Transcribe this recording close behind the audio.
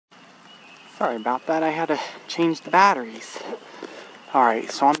Sorry about that, I had to change the batteries. Alright,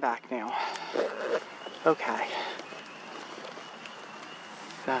 so I'm back now. Okay.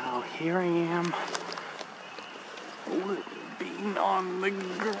 So here I am. Being on the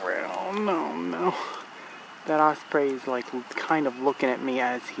ground. Oh no. That osprey is like kind of looking at me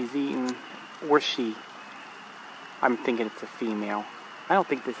as he's eating, or she. I'm thinking it's a female. I don't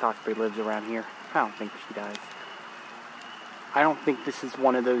think this osprey lives around here. I don't think she does. I don't think this is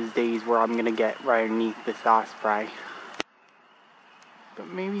one of those days where I'm gonna get right underneath this osprey. But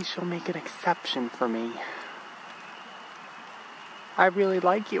maybe she'll make an exception for me. I really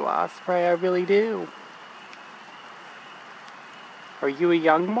like you, Osprey, I really do. Are you a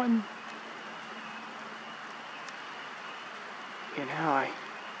young one? You know, I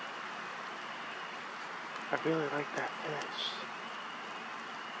really like that fish.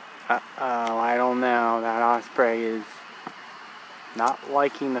 Uh-oh, I don't know. That osprey is not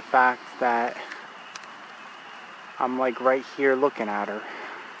liking the fact that I'm like right here looking at her.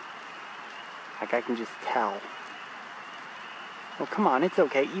 Like I can just tell. Well, come on, it's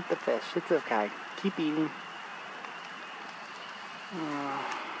okay. Eat the fish. It's okay. Keep eating.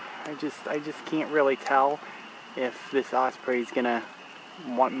 I just can't really tell if this osprey is gonna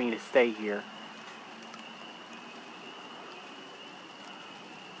want me to stay here.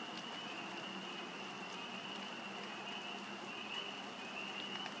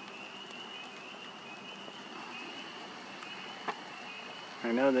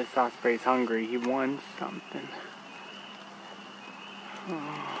 I know this osprey's hungry. He wants something.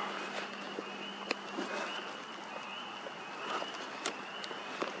 Oh.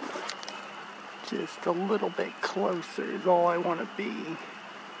 Just a little bit closer is all I want to be.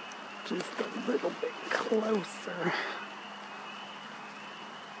 Just a little bit closer.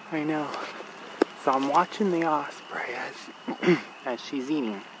 I know. So I'm watching the osprey as she's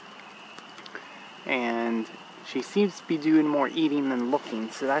eating. And she seems to be doing more eating than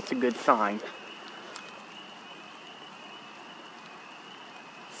looking, so that's a good sign.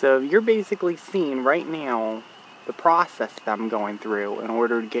 So you're basically seeing right now the process that I'm going through in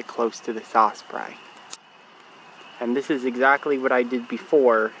order to get close to this osprey. And this is exactly what I did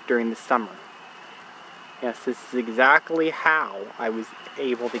before during the summer. Yes, this is exactly how I was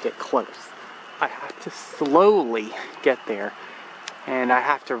able to get close. I have to slowly get there, and I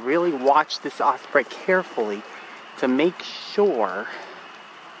have to really watch this osprey carefully to make sure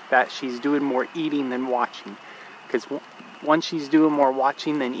that she's doing more eating than watching. Because once she's doing more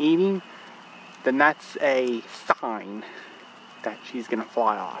watching than eating, then that's a sign that she's going to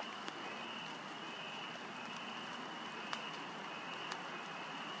fly off.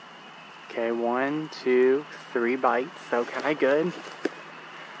 Okay, 1, 2, 3 bites. Okay, good.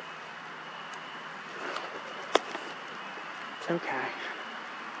 It's okay.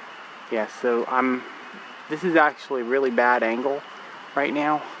 Yeah, so this is actually a really bad angle right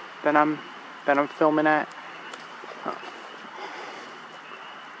now that I'm filming at.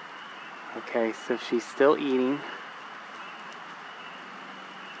 Okay, so she's still eating.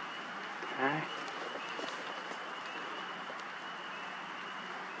 Okay.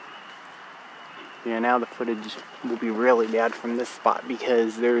 Yeah, now the footage will be really bad from this spot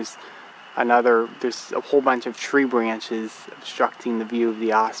because there's a whole bunch of tree branches obstructing the view of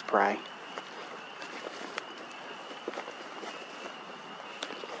the osprey.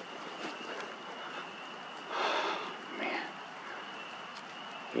 Man.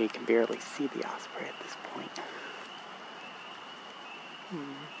 Yeah, you can barely see the osprey at this point.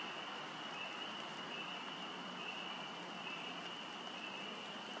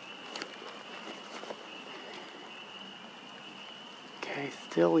 Okay,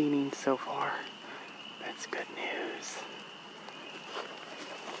 still eating so far. That's good news.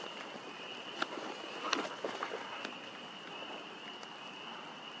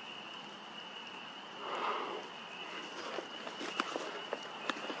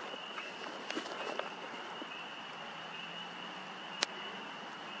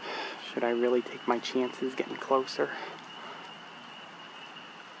 Should I really take my chances getting closer?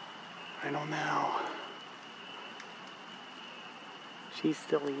 I don't know. She's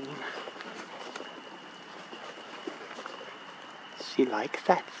still eating. She likes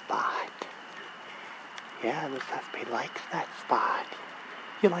that spot. Yeah, this osprey likes that spot.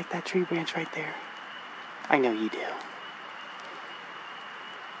 You like that tree branch right there? I know you do.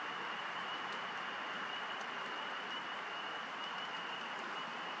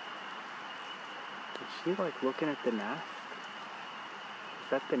 Is she like looking at the nest? Is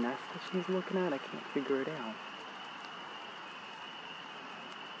that the nest that she's looking at? I can't figure it out.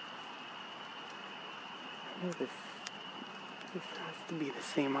 I know this has to be the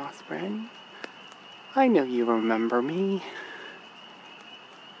same osprey. I know you remember me.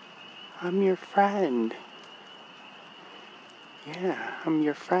 I'm your friend. Yeah, I'm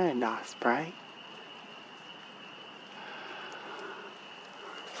your friend, Osprey.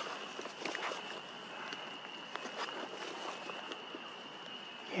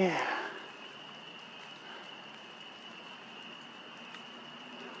 Yeah.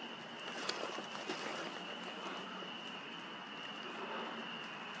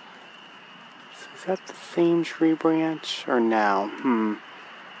 So is that the same tree branch or no?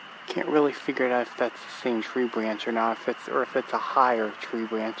 Can't really figure out if that's the same tree branch or not, if it's a higher tree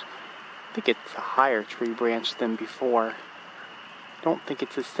branch. I think it's a higher tree branch than before. Don't think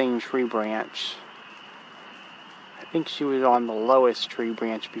it's the same tree branch. I think she was on the lowest tree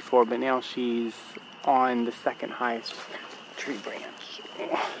branch before, but now she's on the second highest tree branch.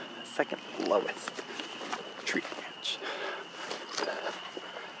 Second lowest tree branch.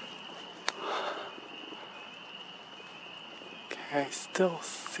 Okay, I still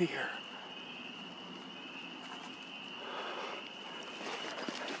see her.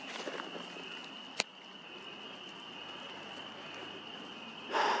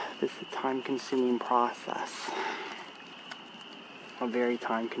 This is a time-consuming process. A very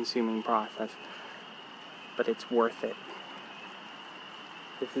time-consuming process. But it's worth it.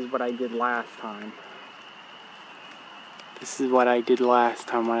 This is what I did last time. This is what I did last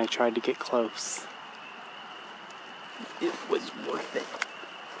time when I tried to get close. It was worth it.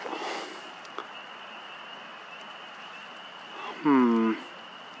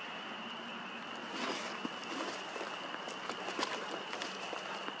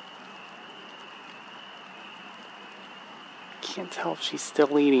 Can't tell if she's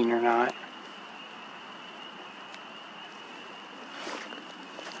still eating or not.